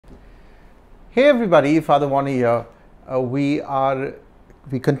Hey everybody, Father Warner here. We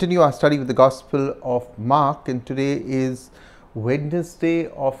continue our study with the Gospel of Mark, and today is Wednesday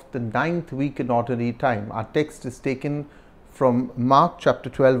of the 9th week in Ordinary Time. Our text is taken from Mark chapter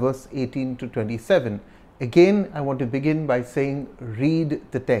 12 verse 18 to 27. Again, I want to begin by saying read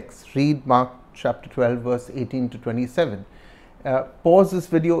the text. Read Mark chapter 12 verse 18 to 27. Pause this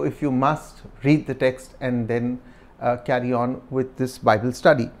video if you must, read the text, and then carry on with this Bible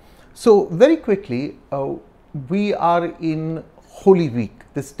study. So very quickly, we are in Holy Week.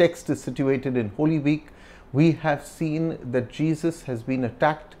 This text is situated in Holy Week. We have seen that Jesus has been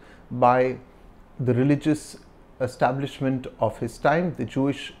attacked by the religious establishment of his time, the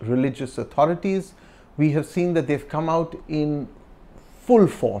Jewish religious authorities. We have seen that they've come out in full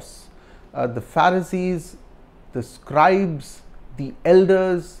force. The Pharisees, the scribes, the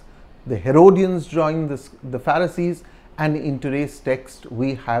elders, the Herodians joined the Pharisees, and in today's text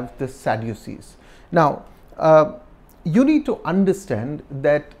we have the Sadducees. Now, you need to understand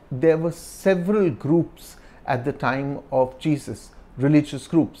that there were several groups at the time of Jesus, religious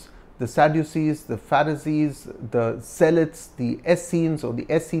groups. The Sadducees, the Pharisees, the Zealots, the Essenes or the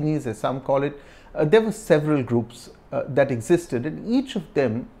Essenes as some call it. There were several groups that existed, and each of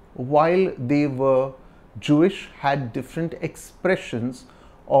them, while they were Jewish, had different expressions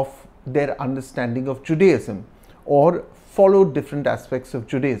of their understanding of Judaism or followed different aspects of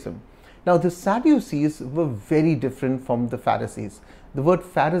Judaism. Now, the Sadducees were very different from the Pharisees. The word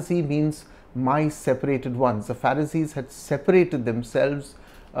Pharisee means my separated ones. The Pharisees had separated themselves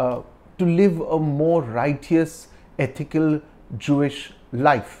to live a more righteous, ethical Jewish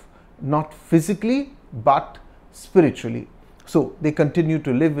life, not physically but spiritually. So they continued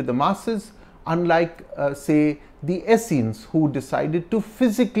to live with the masses, unlike say the Essenes, who decided to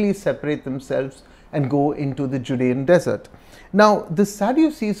physically separate themselves and go into the Judean desert. Now, the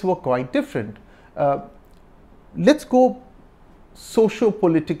Sadducees were quite different. Let's go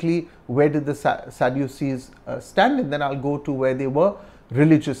socio-politically, where did the Sadducees stand, and then I'll go to where they were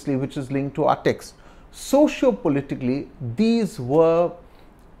religiously, which is linked to our text. Socio-politically, these were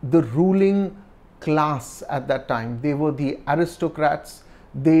the ruling class at that time. They were the aristocrats.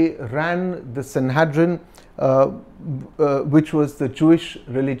 They ran the Sanhedrin, which was the Jewish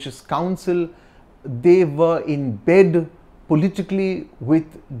religious council. They were in bed politically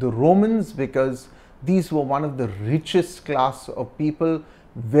with the Romans because these were one of the richest class of people,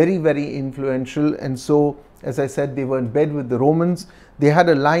 very, very influential. And so, as I said, they were in bed with the Romans. They had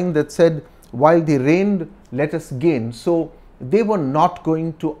a line that said, while they reigned, let us gain. So they were not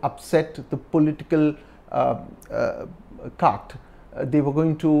going to upset the political cart. They were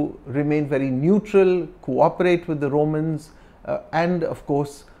going to remain very neutral, cooperate with the Romans, and of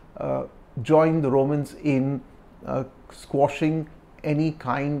course join the Romans in squashing any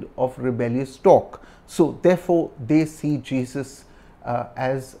kind of rebellious talk. So therefore they see Jesus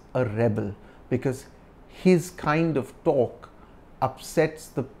as a rebel, because his kind of talk upsets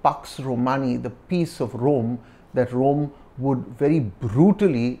the Pax Romani, the peace of Rome, that Rome would very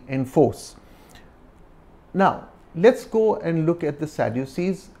brutally enforce. Now, let's go and look at the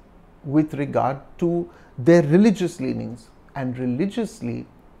Sadducees with regard to their religious leanings. And religiously,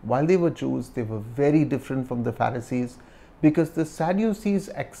 while they were Jews, they were very different from the Pharisees, because the Sadducees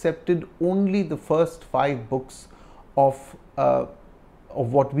accepted only the first 5 books of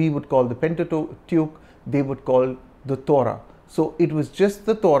what we would call the Pentateuch, they would call the Torah. So it was just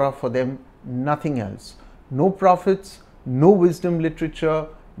the Torah for them, nothing else. No prophets, no wisdom literature,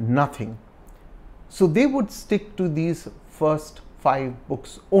 nothing. So they would stick to these first 5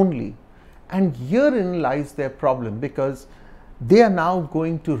 books only. And herein lies their problem, because they are now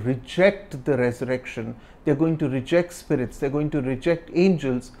going to reject the resurrection. They're going to reject spirits. They're going to reject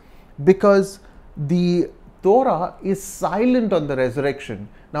angels, because the Torah is silent on the resurrection.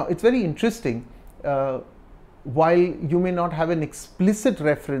 Now, it's very interesting. While you may not have an explicit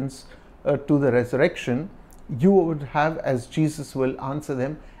reference to the resurrection, you would have, as Jesus will answer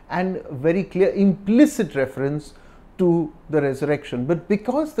them, and very clear implicit reference to the resurrection. But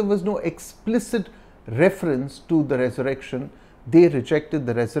because there was no explicit reference to the resurrection, they rejected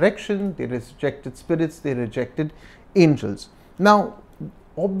the resurrection, they rejected spirits, they rejected angels. Now,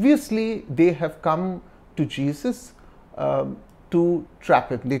 obviously, they have come to Jesus to trap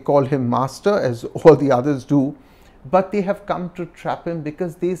him. They call him master, as all the others do, but they have come to trap him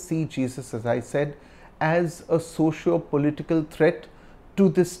because they see Jesus, as I said, as a socio-political threat to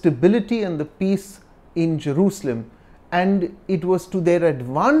the stability and the peace in Jerusalem. And it was to their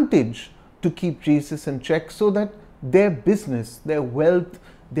advantage to keep Jesus in check, so that their business, their wealth,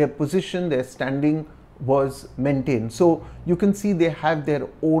 their position, their standing was maintained. So you can see they have their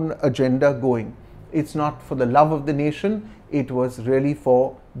own agenda going. It's not for the love of the nation, it was really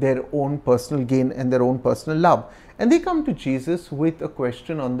for their own personal gain and their own personal love. And they come to Jesus with a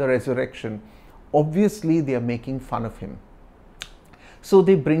question on the resurrection. Obviously, they are making fun of him. So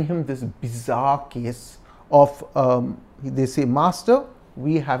they bring him this bizarre case of, they say, Master,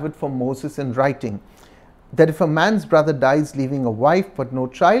 we have it from Moses in writing, that if a man's brother dies leaving a wife but no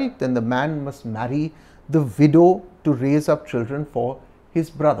child, then the man must marry the widow to raise up children for his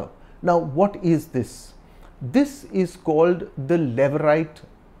brother. Now, what is this? This is called the Levirate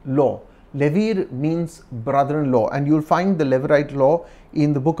law. Levir means brother-in-law, and you'll find the Levirate law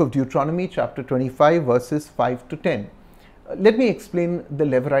in the book of Deuteronomy chapter 25 verses 5 to 10. Let me explain the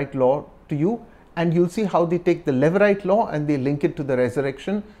Levirate law to you, and you'll see how they take the Levirate law and they link it to the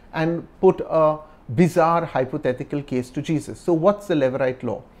resurrection and put a bizarre hypothetical case to Jesus. So what's the Levirate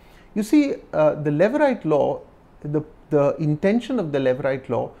law? You see, the Levirate law, the intention of the Levirate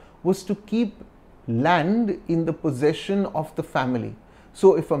law was to keep land in the possession of the family.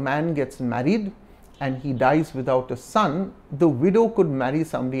 So if a man gets married and he dies without a son, the widow could marry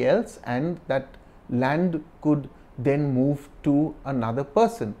somebody else and that land could then move to another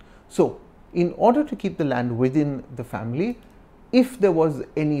person. So in order to keep the land within the family, if there was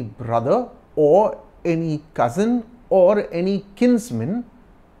any brother or any cousin or any kinsman,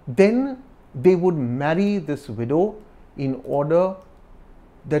 then they would marry this widow in order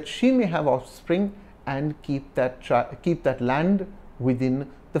that she may have offspring and keep that land within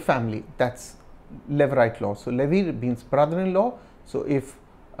the family. That's Levirate law. So Levir means brother-in-law. So if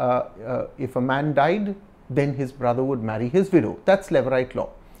a man died, then his brother would marry his widow. That's Levirate law.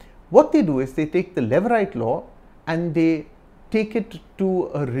 What they do is they take the Levirate law and they take it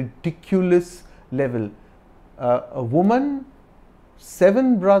to a ridiculous level. A woman,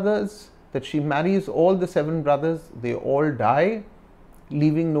 7 brothers, that she marries all the 7 brothers, they all die,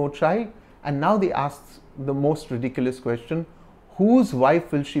 leaving no child. And now they ask the most ridiculous question: whose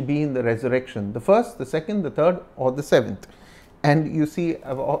wife will she be in the resurrection? The first, the second, the third, or the 7th? And you see,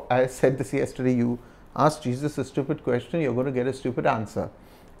 I said this yesterday, you ask Jesus a stupid question, you're going to get a stupid answer.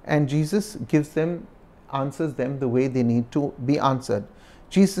 And Jesus answers them the way they need to be answered.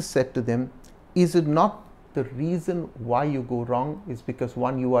 Jesus said to them, is it not the reason why you go wrong is because,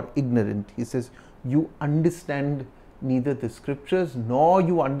 one, you are ignorant. He says, you understand neither the scriptures nor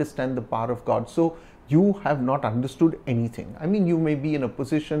you understand the power of God. So you have not understood anything. I mean, you may be in a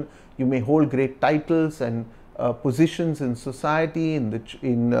position, you may hold great titles and positions in society,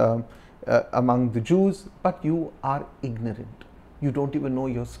 among the Jews, but you are ignorant. You don't even know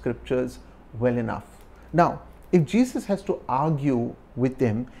your scriptures well enough. Now, if Jesus has to argue with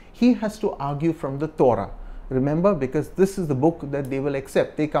them, he has to argue from the Torah. Remember, because this is the book that they will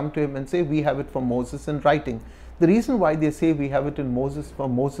accept. They come to him and say, we have it from Moses in writing. The reason why they say we have it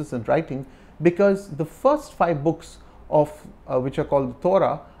from Moses in writing, because the first 5 books of which are called the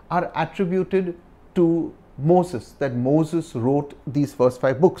Torah are attributed to Moses, that Moses wrote these first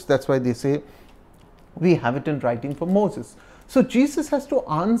 5 books. That's why they say we have it in writing from Moses. So Jesus has to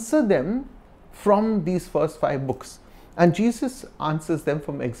answer them from these first 5 books. And Jesus answers them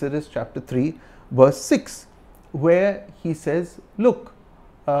from Exodus chapter 3 verse 6, where he says, look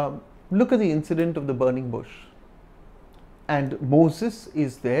at the incident of the burning bush. And Moses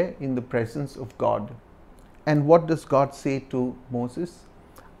is there in the presence of God. And what does God say to Moses?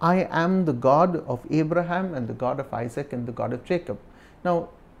 I am the God of Abraham and the God of Isaac and the God of Jacob. Now,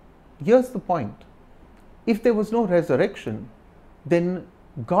 here's the point. If there was no resurrection, then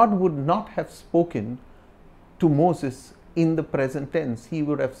God would not have spoken to Moses in the present tense. He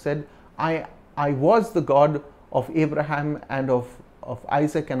would have said, I was the God of Abraham and of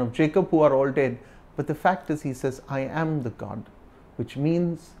Isaac and of Jacob, who are all dead. But the fact is, he says, I am the God, which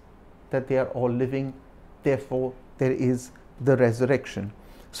means that they are all living. Therefore, there is the resurrection.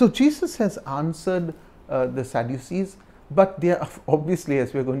 So Jesus has answered the Sadducees, but there are, obviously,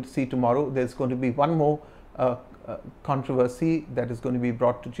 as we're going to see tomorrow, there's going to be one more controversy that is going to be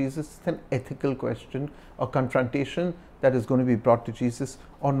brought to Jesus. It's an ethical question or confrontation that is going to be brought to Jesus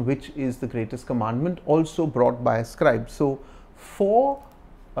on which is the greatest commandment, also brought by a scribe. So 4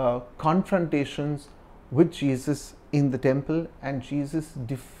 confrontations with Jesus in the temple, and Jesus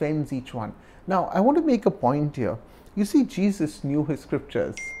defends each one. Now, I want to make a point here. You see, Jesus knew his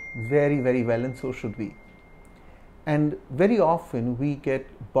scriptures very, very well, and so should we. And very often we get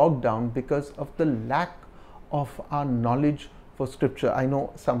bogged down because of the lack of our knowledge for scripture. I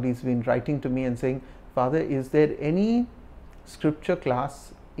know somebody's been writing to me and saying, Father, is there any scripture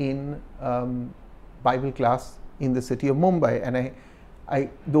class in Bible class in the city of Mumbai? And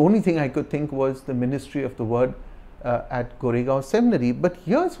the only thing I could think was the ministry of the word at Goregaon Seminary. But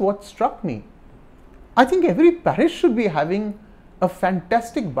here's what struck me. I think every parish should be having a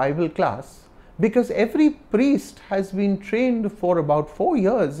fantastic Bible class, because every priest has been trained for about 4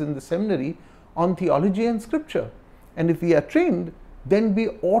 years in the seminary on theology and scripture. And if we are trained, then we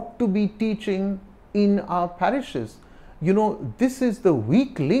ought to be teaching in our parishes. You know, this is the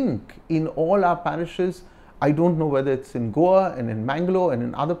weak link in all our parishes. I don't know whether it's in Goa and in Mangalore and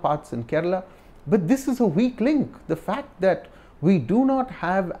in other parts in Kerala, but this is a weak link. The fact that we do not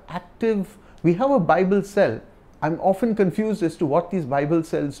have active, we have a Bible cell. I'm often confused as to what these Bible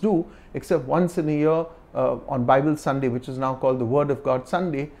cells do, except once in a year on Bible Sunday, which is now called the Word of God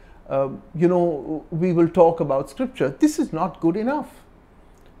Sunday, you know, we will talk about scripture. This is not good enough.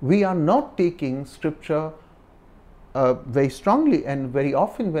 We are not taking scripture very strongly, and very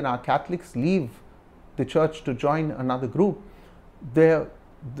often when our Catholics leave the church to join another group,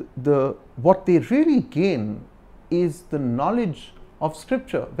 what they really gain is the knowledge of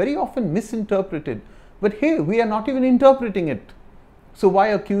scripture, very often misinterpreted. But hey, we are not even interpreting it. So why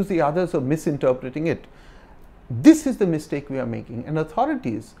accuse the others of misinterpreting it? This is the mistake we are making. And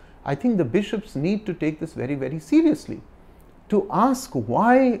authorities, I think the bishops need to take this very, very seriously, to ask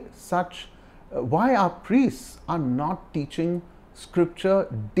why our priests are not teaching scripture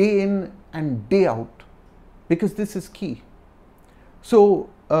day in and day out, because this is key. So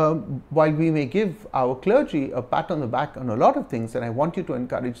while we may give our clergy a pat on the back on a lot of things, and I want you to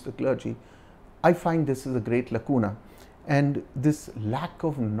encourage the clergy, I find this is a great lacuna. And this lack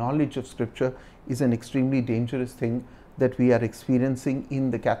of knowledge of scripture is an extremely dangerous thing that we are experiencing in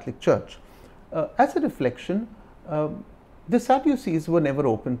the Catholic Church. As a reflection, the Sadducees were never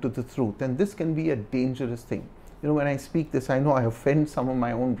open to the truth, and this can be a dangerous thing. You know, when I speak this, I know I offend some of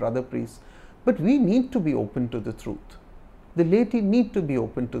my own brother priests, but we need to be open to the truth. The laity need to be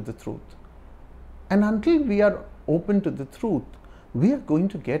open to the truth. And until we are open to the truth, we are going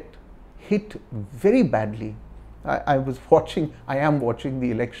to get hit very badly. I am watching the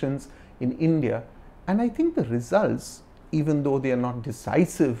elections in India, and I think the results, even though they are not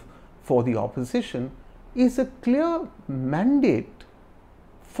decisive for the opposition, is a clear mandate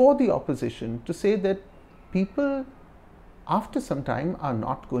for the opposition to say that people after some time are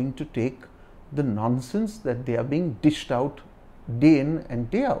not going to take the nonsense that they are being dished out day in and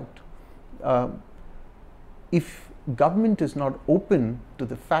day out. If government is not open to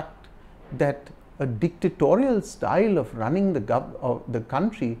the fact that a dictatorial style of running the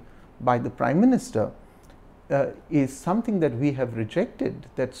country by the Prime Minister is something that we have rejected,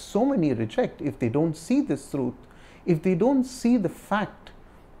 that so many reject, if they don't see this truth, if they don't see the fact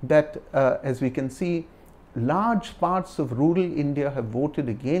that, as we can see, large parts of rural India have voted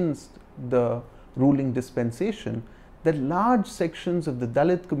against the ruling dispensation, that large sections of the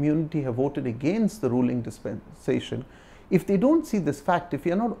Dalit community have voted against the ruling dispensation. If they don't see this fact, if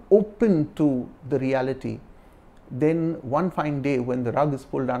we are not open to the reality, then one fine day when the rug is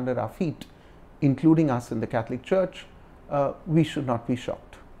pulled under our feet, including us in the Catholic Church, we should not be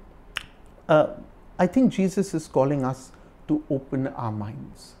shocked. I think Jesus is calling us to open our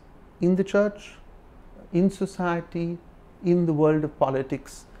minds in the church, in society, in the world of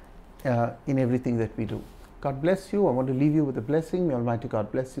politics, in everything that we do. God bless you. I want to leave you with a blessing. May Almighty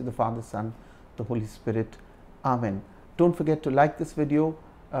God bless you, the Father, Son, the Holy Spirit. Amen. Don't forget to like this video,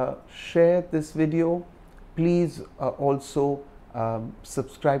 share this video. Please also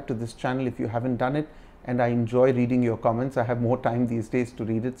subscribe to this channel if you haven't done it. And I enjoy reading your comments. I have more time these days to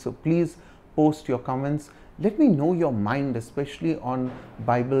read it. So please post your comments. Let me know your mind, especially on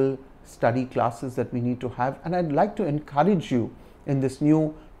Bible study classes that we need to have. And I'd like to encourage you in this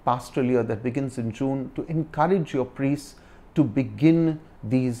new pastoral year that begins in June to encourage your priests to begin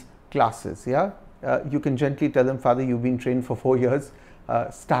these classes. Yeah, you can gently tell them, Father, you've been trained for 4 years.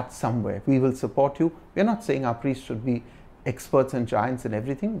 Start somewhere. We will support you. We're not saying our priests should be experts and giants and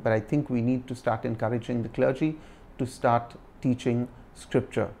everything, but I think we need to start encouraging the clergy to start teaching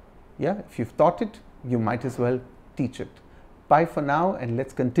scripture. Yeah, if you've taught it, you might as well teach it. Bye for now, and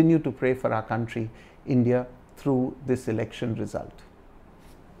let's continue to pray for our country, India, through this election result.